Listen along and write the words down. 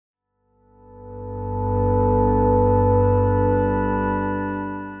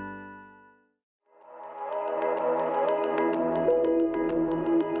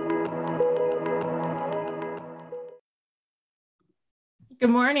Good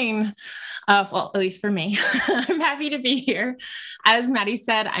morning. Well, at least for me, I'm happy to be here. As Maddie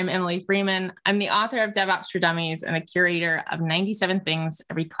said, I'm Emily Freeman. I'm the author of DevOps for Dummies and the curator of 97 Things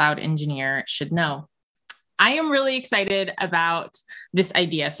Every Cloud Engineer Should Know. I am really excited about this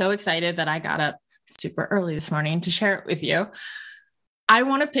idea, so excited that I got up super early this morning to share it with you. I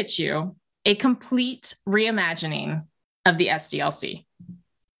want to pitch you a complete reimagining of the SDLC.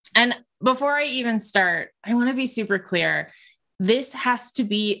 And before I even start, I want to be super clear. This has to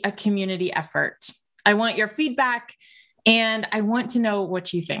be a community effort. I want your feedback and I want to know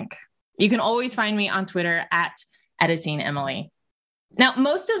what you think. You can always find me on Twitter at editingemily. Now,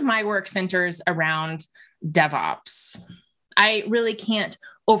 most of my work centers around DevOps. I really can't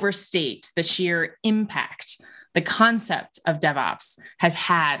overstate the sheer impact the concept of DevOps has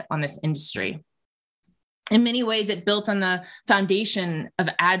had on this industry. In many ways, it built on the foundation of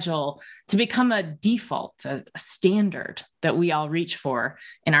Agile to become a default, a standard that we all reach for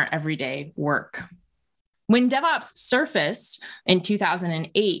in our everyday work. When DevOps surfaced in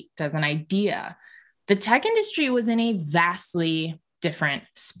 2008 as an idea, the tech industry was in a vastly different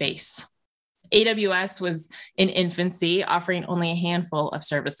space. AWS was in infancy, offering only a handful of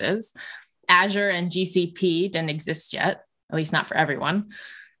services. Azure and GCP didn't exist yet, at least not for everyone.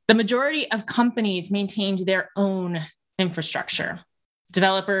 The majority of companies maintained their own infrastructure.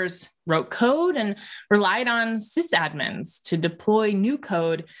 Developers wrote code and relied on sysadmins to deploy new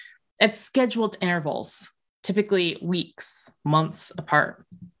code at scheduled intervals, typically weeks, months apart.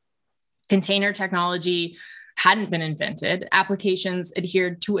 Container technology hadn't been invented. Applications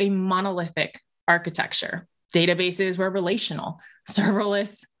adhered to a monolithic architecture. Databases were relational.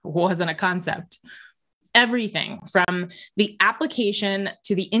 Serverless wasn't a concept. Everything from the application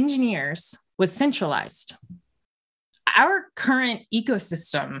to the engineers was centralized. Our current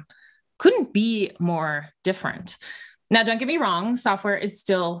ecosystem couldn't be more different. Now, don't get me wrong, software is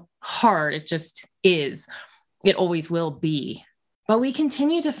still hard. It just is. It always will be. But we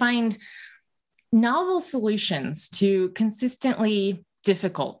continue to find novel solutions to consistently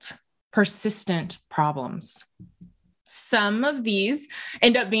difficult, persistent problems. Some of these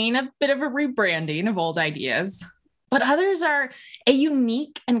end up being a bit of a rebranding of old ideas, but others are a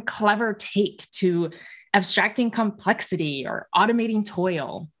unique and clever take to abstracting complexity or automating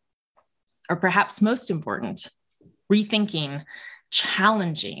toil, or perhaps most important, rethinking,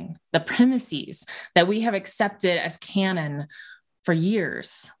 challenging the premises that we have accepted as canon for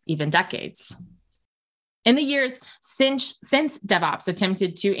years, even decades. In the years since DevOps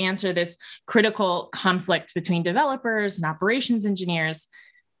attempted to answer this critical conflict between developers and operations engineers,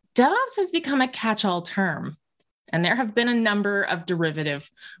 DevOps has become a catch-all term, and there have been a number of derivative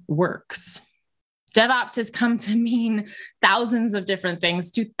works. DevOps has come to mean thousands of different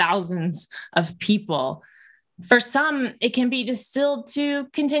things to thousands of people. For some, it can be distilled to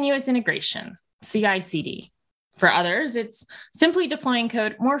continuous integration, CI/CD. For others, it's simply deploying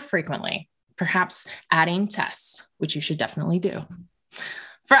code more frequently, perhaps adding tests, which you should definitely do.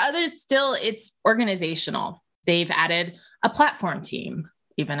 For others, still, it's organizational. They've added a platform team,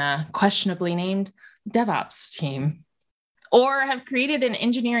 even a questionably named DevOps team, or have created an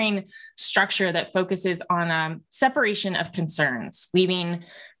engineering structure that focuses on separation of concerns, leaving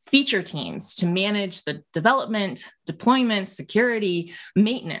feature teams to manage the development, deployment, security,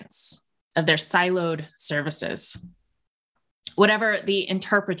 maintenance of their siloed services. Whatever the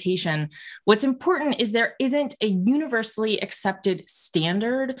interpretation, what's important is there isn't a universally accepted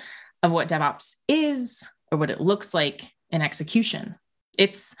standard of what DevOps is or what it looks like in execution.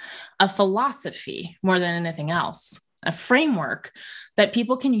 It's a philosophy more than anything else, a framework that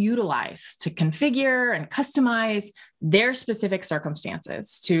people can utilize to configure and customize their specific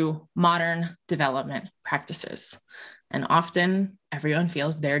circumstances to modern development practices. And often everyone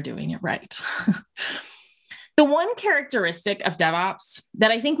feels they're doing it right. The one characteristic of DevOps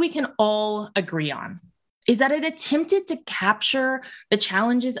that I think we can all agree on is that it attempted to capture the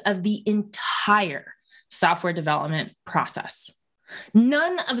challenges of the entire software development process.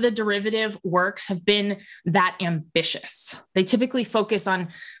 None of the derivative works have been that ambitious. They typically focus on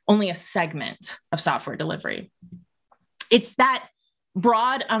only a segment of software delivery. It's that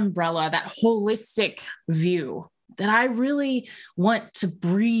broad umbrella, that holistic view that I really want to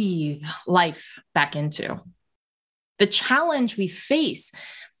breathe life back into. The challenge we face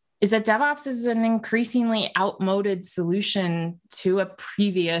is that DevOps is an increasingly outmoded solution to a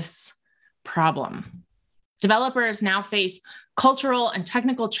previous problem. Developers now face cultural and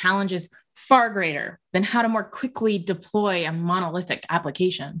technical challenges far greater than how to more quickly deploy a monolithic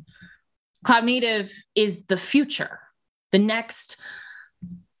application. Cloud native is the future, the next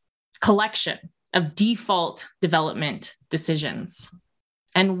collection of default development decisions.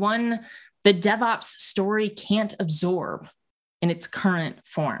 and one the DevOps story can't absorb in its current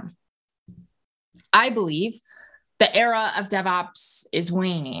form. I believe the era of DevOps is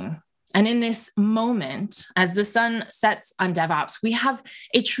waning. And in this moment, as the sun sets on DevOps, we have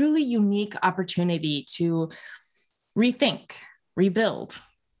a truly unique opportunity to rethink, rebuild,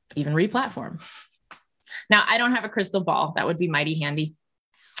 even replatform. Now, I don't have a crystal ball. That would be mighty handy.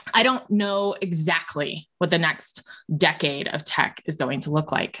 I don't know exactly what the next decade of tech is going to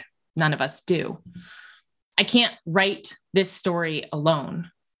look like. None of us do. I can't write this story alone.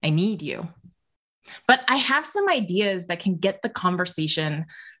 I need you. But I have some ideas that can get the conversation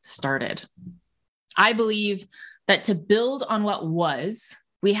started. I believe that to build on what was,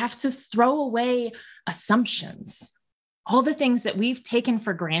 we have to throw away assumptions, all the things that we've taken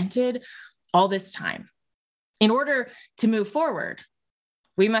for granted all this time. In order to move forward,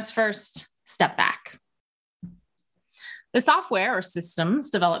 we must first step back. The software or systems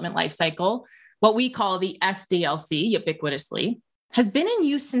development lifecycle, what we call the SDLC ubiquitously, has been in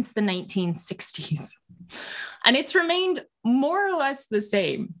use since the 1960s. And it's remained more or less the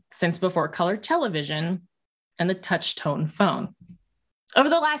same since before color television and the touchtone phone. Over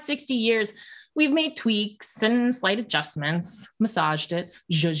the last 60 years, we've made tweaks and slight adjustments, massaged it,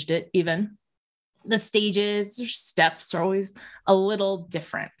 zhuzhed it even. The stages or steps are always a little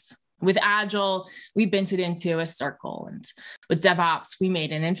different. With Agile, we bent it into a circle. And with DevOps, we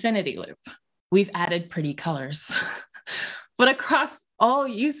made an infinity loop. We've added pretty colors. But across all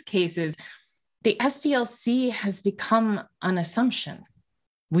use cases, the SDLC has become an assumption.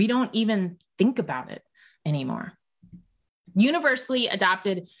 We don't even think about it anymore. Universally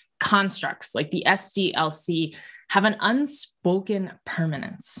adopted constructs like the SDLC have an unspoken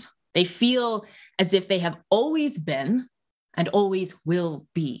permanence. They feel as if they have always been and always will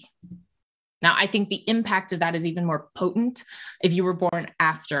be. Now, I think the impact of that is even more potent if you were born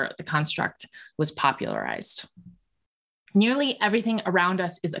after the construct was popularized. Nearly everything around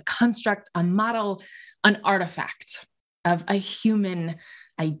us is a construct, a model, an artifact of a human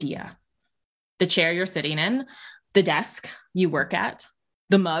idea. The chair you're sitting in, the desk you work at,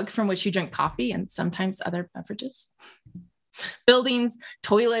 the mug from which you drink coffee and sometimes other beverages. Buildings,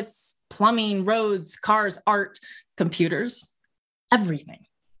 toilets, plumbing, roads, cars, art, computers, everything.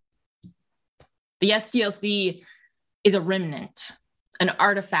 The SDLC is a remnant, an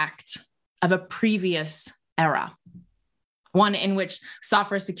artifact of a previous era, one in which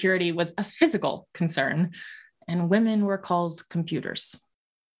software security was a physical concern and women were called computers.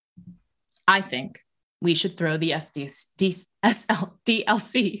 I think we should throw the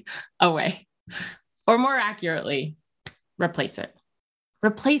SDLC away, or more accurately, replace it.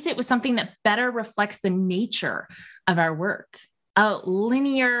 Replace it with something that better reflects the nature of our work. A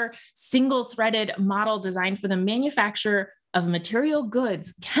linear, single-threaded model designed for the manufacture of material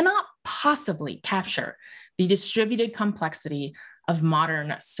goods cannot possibly capture the distributed complexity of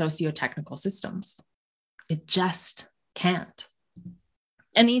modern socio-technical systems. It just can't.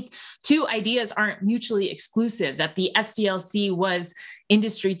 And these two ideas aren't mutually exclusive, that the SDLC was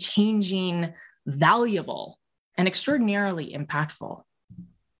industry-changing, valuable, and extraordinarily impactful,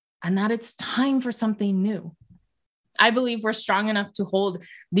 and that it's time for something new. I believe we're strong enough to hold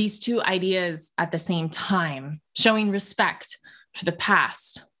these two ideas at the same time, showing respect for the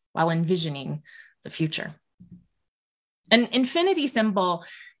past while envisioning the future. An infinity symbol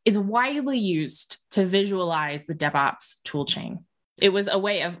is widely used to visualize the DevOps toolchain. It was a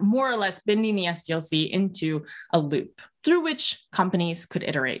way of more or less bending the SDLC into a loop through which companies could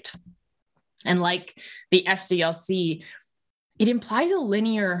iterate. And like the SDLC, it implies a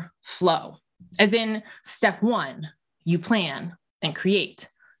linear flow, as in step one, you plan and create,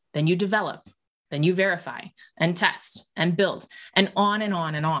 then you develop, then you verify and test and build, and on and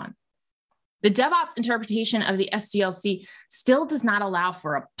on and on. The DevOps interpretation of the SDLC still does not allow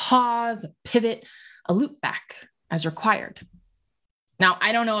for a pause, a pivot, a loop back as required. Now,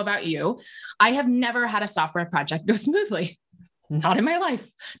 I don't know about you. I have never had a software project go smoothly. Not in my life,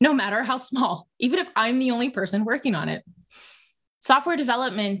 no matter how small, even if I'm the only person working on it. Software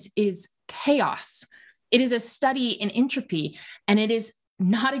development is chaos. It is a study in entropy, and it is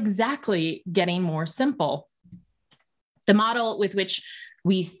not exactly getting more simple. The model with which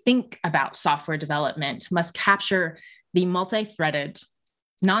we think about software development must capture the multi-threaded,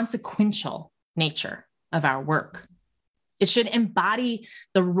 non-sequential nature of our work. It should embody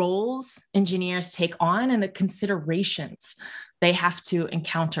the roles engineers take on and the considerations they have to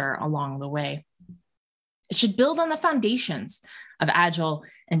encounter along the way. It should build on the foundations of Agile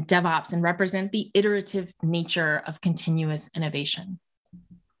and DevOps and represent the iterative nature of continuous innovation.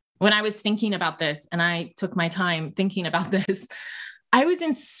 When I was thinking about this, and I took my time thinking about this, I was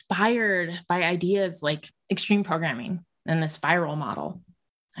inspired by ideas like extreme programming and the spiral model.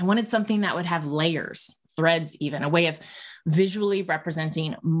 I wanted something that would have layers, threads even, a way of visually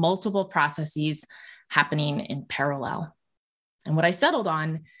representing multiple processes happening in parallel. And what I settled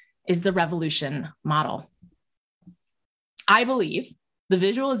on is the revolution model. I believe the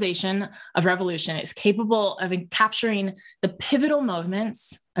visualization of revolution is capable of capturing the pivotal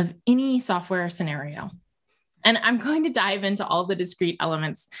moments of any software scenario. And I'm going to dive into all the discrete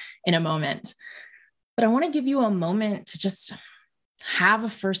elements in a moment, but I want to give you a moment to just have a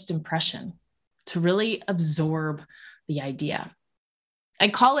first impression, to really absorb the idea. I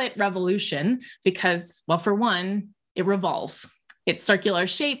call it revolution because, well, for one, it revolves. Its circular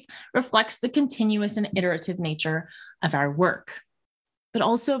shape reflects the continuous and iterative nature of our work, but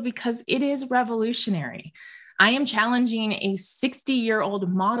also because it is revolutionary. I am challenging a 60-year-old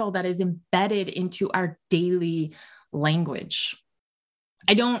model that is embedded into our daily language.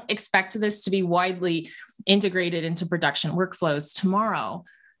 I don't expect this to be widely integrated into production workflows tomorrow.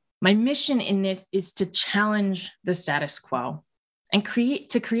 My mission in this is to challenge the status quo and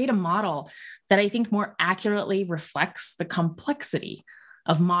create a model that I think more accurately reflects the complexity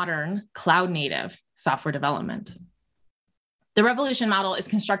of modern cloud-native software development. The revolution model is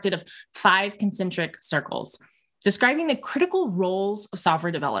constructed of 5 concentric circles, describing the critical roles of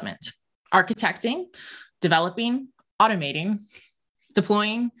software development: architecting, developing, automating,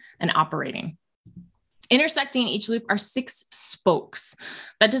 deploying, and operating. Intersecting each loop are 6 spokes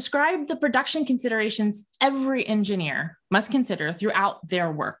that describe the production considerations every engineer must consider throughout their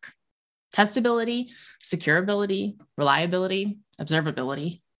work: testability, securability, reliability,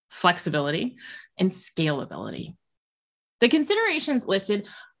 observability, flexibility, and scalability. The considerations listed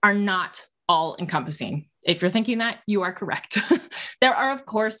are not all-encompassing. If you're thinking that, you are correct. There are, of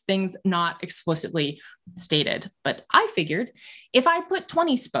course, things not explicitly stated, but I figured if I put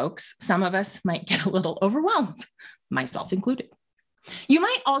 20 spokes, some of us might get a little overwhelmed, myself included. You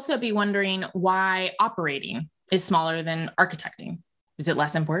might also be wondering why operating is smaller than architecting. Is it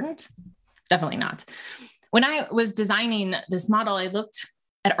less important? Definitely not. When I was designing this model, I looked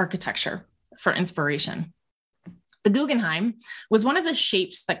at architecture for inspiration. The Guggenheim was one of the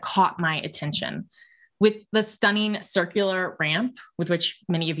shapes that caught my attention, with the stunning circular ramp with which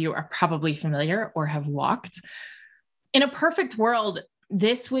many of you are probably familiar or have walked. In a perfect world,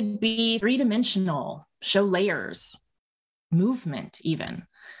 this would be 3-dimensional, show layers, movement even.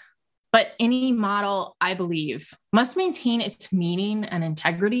 But any model, I believe, must maintain its meaning and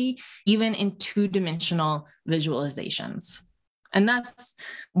integrity even in 2-dimensional visualizations. And thus,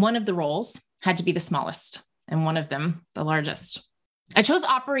 one of the roles had to be the smallest, and one of them the largest. I chose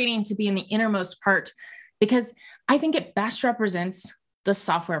operating to be in the innermost part because I think it best represents the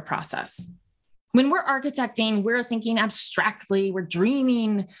software process. When we're architecting, we're thinking abstractly, we're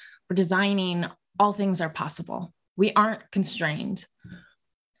dreaming, we're designing, all things are possible. We aren't constrained.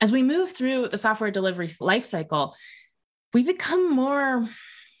 As we move through the software delivery lifecycle, we become more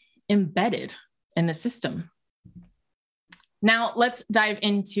embedded in the system. Now, let's dive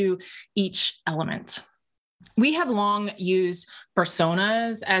into each element. We have long used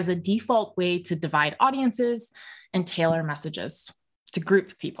personas as a default way to divide audiences and tailor messages, to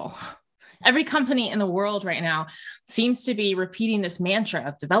group people. Every company in the world right now seems to be repeating this mantra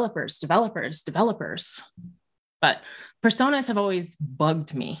of developers, developers, developers. But personas have always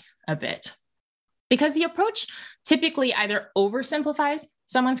bugged me a bit because the approach typically either oversimplifies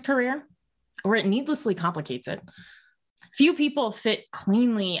someone's career or it needlessly complicates it. Few people fit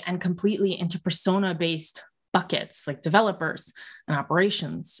cleanly and completely into persona-based buckets like developers and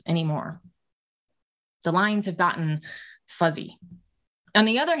operations anymore. The lines have gotten fuzzy. On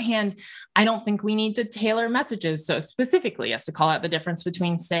the other hand, I don't think we need to tailor messages so specifically as to call out the difference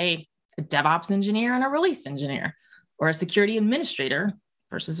between, say, a DevOps engineer and a release engineer, or a security administrator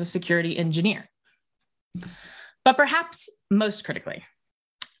versus a security engineer. But perhaps most critically,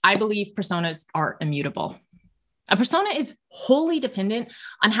 I believe personas are immutable. A persona is wholly dependent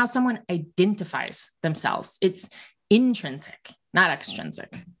on how someone identifies themselves. It's intrinsic, not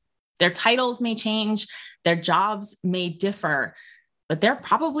extrinsic. Their titles may change, their jobs may differ, but they're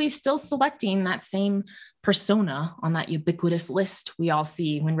probably still selecting that same persona on that ubiquitous list we all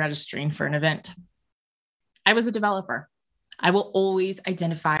see when registering for an event. I was a developer. I will always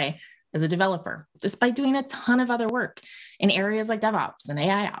identify as a developer, despite doing a ton of other work in areas like DevOps and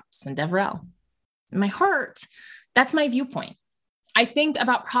AIOps and DevRel. In my heart, that's my viewpoint. I think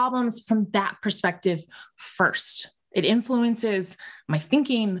about problems from that perspective first. It influences my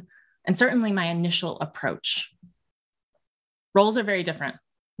thinking and certainly my initial approach. Roles are very different.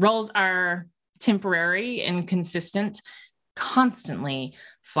 Roles are temporary and consistent, constantly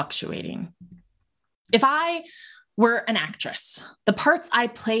fluctuating. If I were an actress, the parts I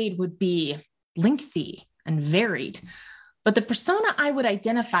played would be lengthy and varied, but the persona I would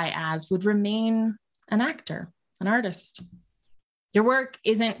identify as would remain an actor, an artist. Your work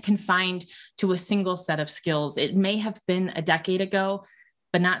isn't confined to a single set of skills. It may have been a decade ago,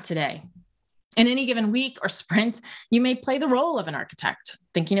 but not today. In any given week or sprint, you may play the role of an architect,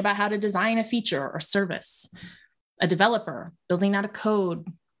 thinking about how to design a feature or service, a developer, building out a code,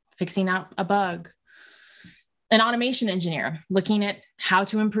 fixing out a bug, an automation engineer, looking at how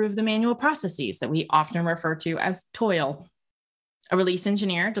to improve the manual processes that we often refer to as toil, a release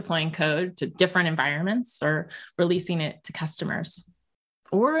engineer deploying code to different environments or releasing it to customers,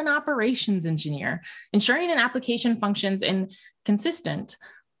 or an operations engineer, ensuring an application functions in consistent,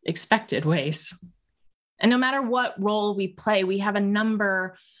 expected ways. And no matter what role we play, we have a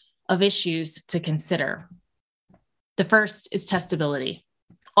number of issues to consider. The first is testability.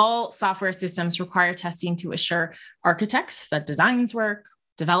 All software systems require testing to assure architects that designs work,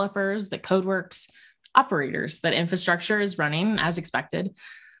 developers that code works, operators that infrastructure is running as expected,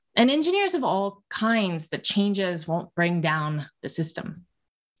 and engineers of all kinds that changes won't bring down the system.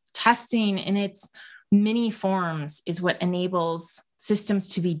 Testing in its many forms is what enables systems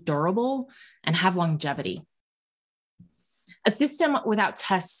to be durable and have longevity. A system without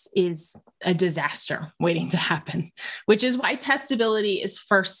tests is a disaster waiting to happen, which is why testability is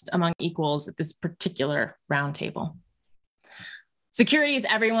first among equals at this particular roundtable. Security is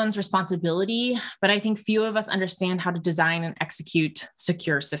everyone's responsibility, but I think few of us understand how to design and execute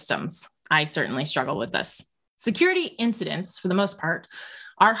secure systems. I certainly struggle with this. Security incidents, for the most part,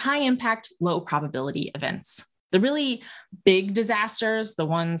 are high-impact, low-probability events. The really big disasters, the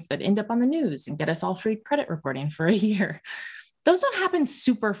ones that end up on the news and get us all free credit reporting for a year, those don't happen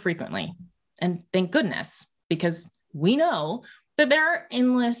super frequently. And thank goodness, because we know that there are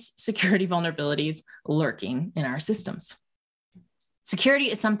endless security vulnerabilities lurking in our systems.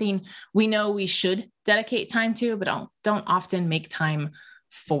 Security is something we know we should dedicate time to, but don't often make time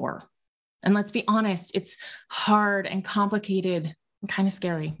for. And let's be honest, it's hard and complicated and kind of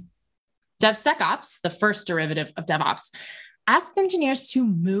scary. DevSecOps, the first derivative of DevOps, asked engineers to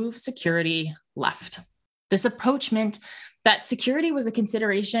move security left. This approach meant that security was a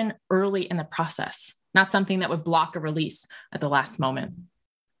consideration early in the process, not something that would block a release at the last moment.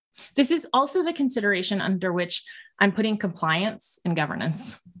 This is also the consideration under which I'm putting compliance and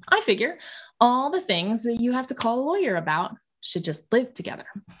governance. I figure all the things that you have to call a lawyer about should just live together.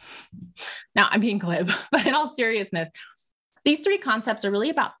 Now, I'm being glib, but in all seriousness, these three concepts are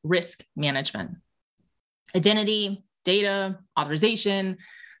really about risk management. Identity, data, authorization.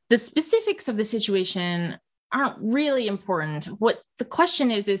 The specifics of the situation aren't really important. What the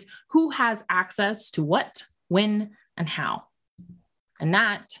question is who has access to what, when, and how? And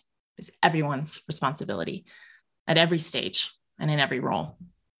that is everyone's responsibility at every stage and in every role.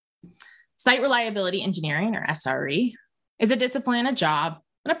 Site reliability engineering, or SRE, is a discipline, a job,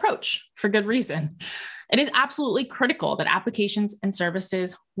 an approach for good reason. It is absolutely critical that applications and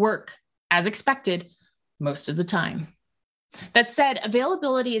services work as expected most of the time. That said,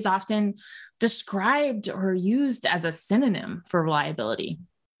 availability is often described or used as a synonym for reliability,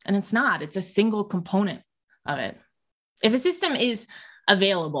 and it's not. It's a single component of it. If a system is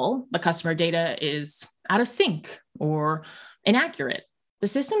available, but customer data is out of sync or inaccurate, the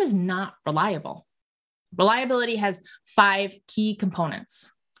system is not reliable. Reliability has 5 key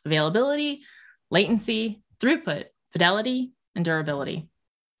components: availability, latency, throughput, fidelity, and durability.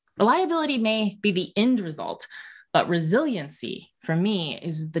 Reliability may be the end result, but resiliency, for me,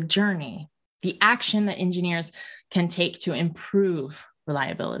 is the journey, the action that engineers can take to improve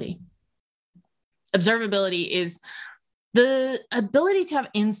reliability. Observability is the ability to have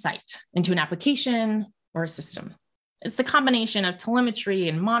insight into an application or a system. It's the combination of telemetry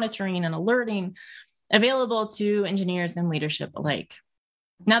and monitoring and alerting available to engineers and leadership alike.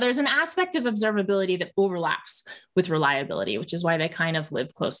 Now, there's an aspect of observability that overlaps with reliability, which is why they kind of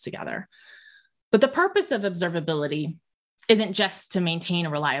live close together. But the purpose of observability isn't just to maintain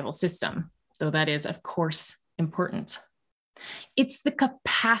a reliable system, though that is, of course, important. It's the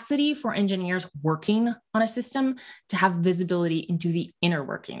capacity for engineers working on a system to have visibility into the inner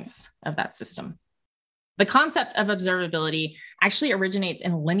workings of that system. The concept of observability actually originates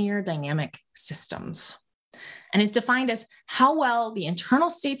in linear dynamic systems and is defined as how well the internal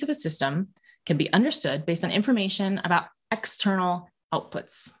states of a system can be understood based on information about external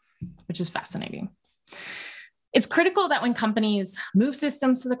outputs, which is fascinating. It's critical that when companies move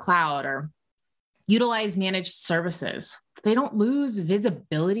systems to the cloud or utilize managed services, they don't lose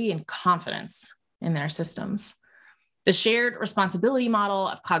visibility and confidence in their systems. The shared responsibility model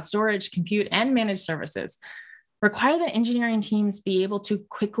of cloud storage, compute, and managed services require that engineering teams be able to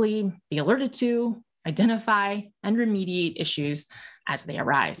quickly be alerted to, identify, and remediate issues as they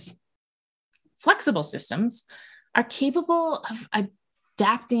arise. Flexible systems are capable of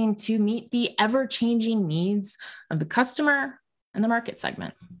adapting to meet the ever-changing needs of the customer and the market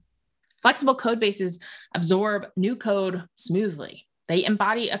segment. Flexible code bases absorb new code smoothly. They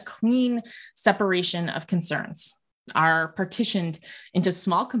embody a clean separation of concerns, are partitioned into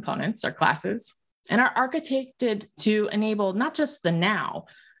small components or classes, and are architected to enable not just the now,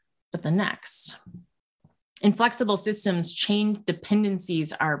 but the next. In flexible systems, chain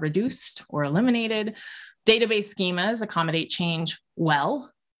dependencies are reduced or eliminated. Database schemas accommodate change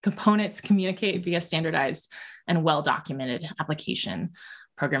well. Components communicate via standardized and well-documented application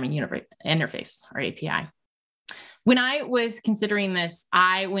programming interface, or API. When I was considering this,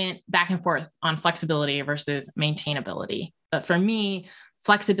 I went back and forth on flexibility versus maintainability. But for me,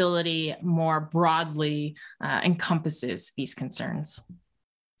 flexibility more broadly encompasses these concerns.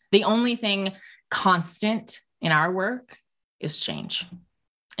 The only thing constant in our work is change.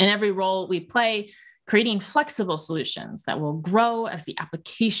 In every role we play, creating flexible solutions that will grow as the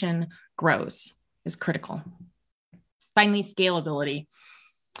application grows is critical. Finally, scalability.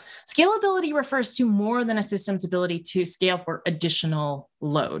 Scalability refers to more than a system's ability to scale for additional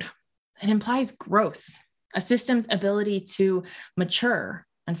load. It implies growth, a system's ability to mature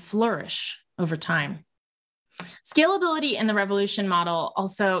and flourish over time. Scalability in the revolution model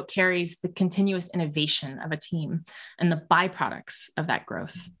also carries the continuous innovation of a team and the byproducts of that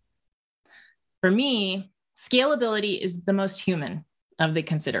growth. For me, scalability is the most human of the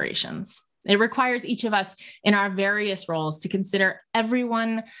considerations. It requires each of us in our various roles to consider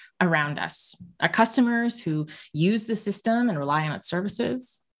everyone around us, our customers who use the system and rely on its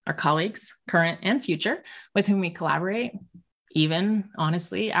services, our colleagues, current and future, with whom we collaborate, even,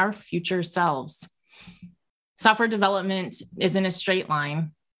 honestly, our future selves. Software development isn't a straight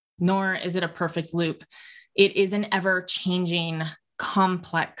line, nor is it a perfect loop. It is an ever-changing,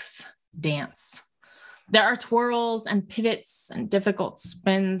 complex dance. There are twirls and pivots and difficult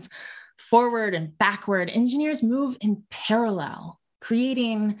spins. Forward and backward, engineers move in parallel,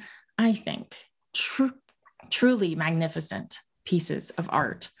 creating, I think, truly magnificent pieces of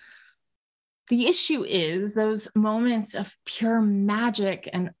art. The issue is those moments of pure magic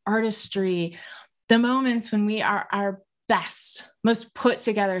and artistry, the moments when we are our best, most put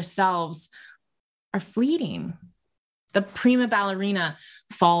together selves, are fleeting. The prima ballerina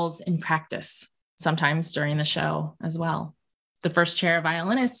falls in practice, sometimes during the show as well. The first chair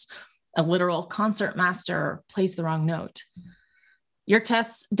violinist, a literal concert master, plays the wrong note. Your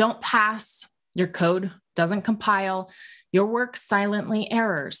tests don't pass. Your code doesn't compile. Your work silently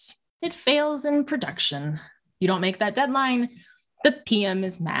errors. It fails in production. You don't make that deadline. The PM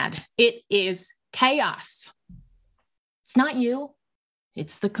is mad. It is chaos. It's not you.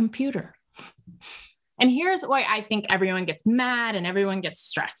 It's the computer. And here's why I think everyone gets mad and everyone gets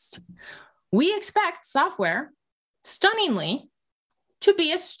stressed. We expect software, stunningly, to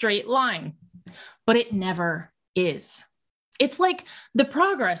be a straight line, but it never is. It's like the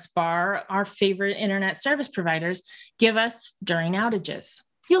progress bar our favorite internet service providers give us during outages.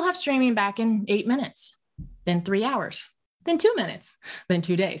 You'll have streaming back in 8 minutes, then 3 hours, then 2 minutes, then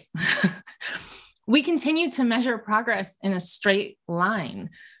 2 days. We continue to measure progress in a straight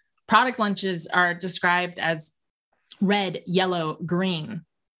line. Product launches are described as red, yellow, green.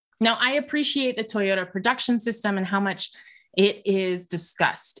 Now, I appreciate the Toyota production system and how much it is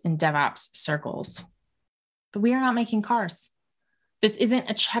discussed in DevOps circles, but we are not making cars. This isn't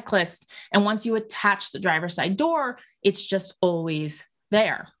a checklist, and once you attach the driver's side door, it's just always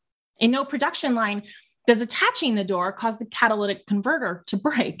there. In no production line does attaching the door cause the catalytic converter to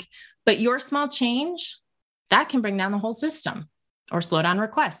break, but your small change, that can bring down the whole system or slow down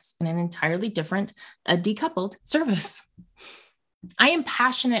requests in an entirely different, decoupled service. I am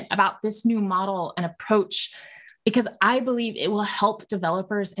passionate about this new model and approach because I believe it will help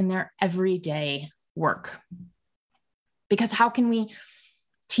developers in their everyday work. Because how can we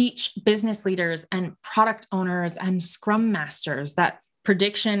teach business leaders and product owners and scrum masters that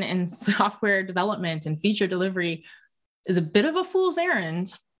prediction in software development and feature delivery is a bit of a fool's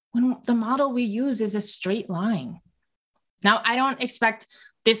errand when the model we use is a straight line? Now, I don't expect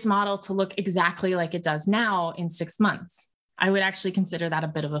this model to look exactly like it does now in 6 months. I would actually consider that a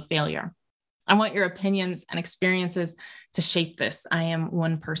bit of a failure. I want your opinions and experiences to shape this. I am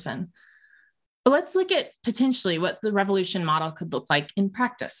one person. But let's look at potentially what the revolution model could look like in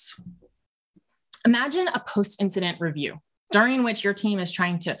practice. Imagine a post-incident review during which your team is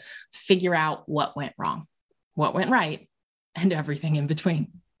trying to figure out what went wrong. what went right, and everything in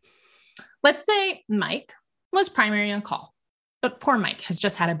between. Let's say Mike was primary on call, but poor Mike has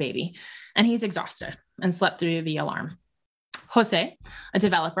just had a baby and he's exhausted and slept through the alarm. Jose, a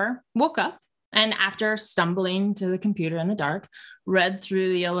developer, woke up and after stumbling to the computer in the dark, read through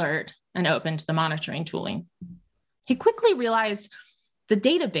the alert and opened the monitoring tooling. He quickly realized the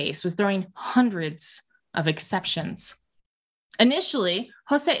database was throwing hundreds of exceptions. Initially,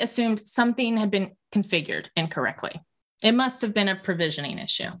 Jose assumed something had been configured incorrectly. It must have been a provisioning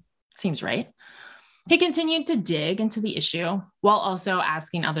issue. Seems right. He continued to dig into the issue while also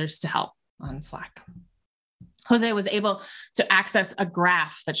asking others to help on Slack. Jose was able to access a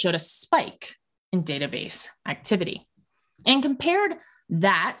graph that showed a spike in database activity and compared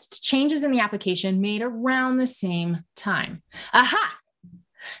that to changes in the application made around the same time. Aha!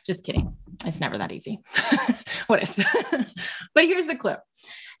 Just kidding. It's never that easy. What is? But here's the clue.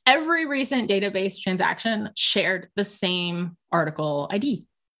 Every recent database transaction shared the same article ID.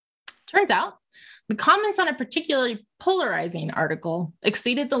 Turns out the comments on a particularly polarizing article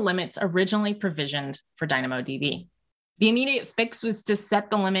exceeded the limits originally provisioned for DynamoDB. The immediate fix was to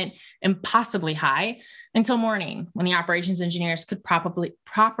set the limit impossibly high until morning, when the operations engineers could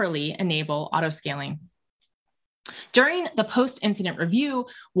properly enable autoscaling. During the post-incident review,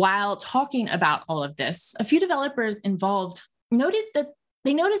 while talking about all of this, a few developers involved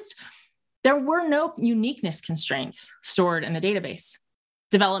noticed there were no uniqueness constraints stored in the database.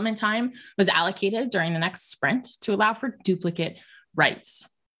 Development time was allocated during the next sprint to allow for duplicate writes.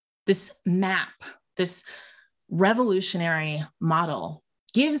 This map, this revolutionary model,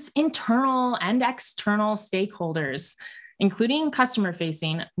 gives internal and external stakeholders, including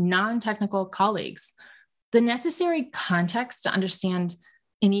customer-facing, non-technical colleagues, the necessary context to understand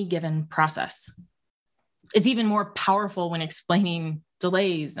any given process. It's even more powerful when explaining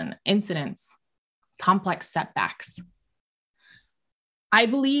delays and incidents, complex setbacks. I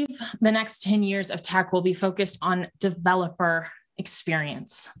believe the next 10 years of tech will be focused on developer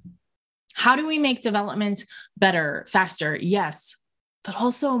experience. How do we make development better, faster? Yes, but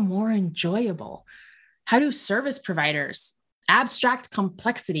also more enjoyable. How do service providers abstract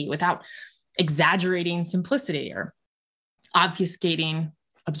complexity without exaggerating simplicity or obfuscating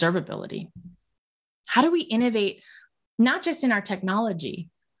observability? How do we innovate not just in our technology,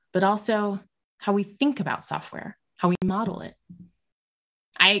 but also how we think about software, how we model it?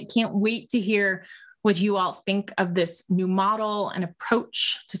 I can't wait to hear what you all think of this new model and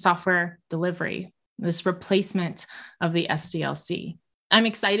approach to software delivery, this replacement of the SDLC. I'm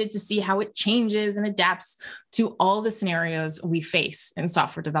excited to see how it changes and adapts to all the scenarios we face in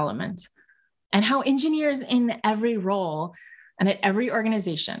software development, and how engineers in every role and at every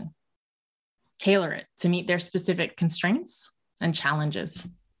organization tailor it to meet their specific constraints and challenges.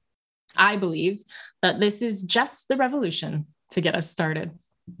 I believe that this is just the revolution to get us started.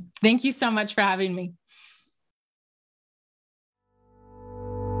 Thank you so much for having me.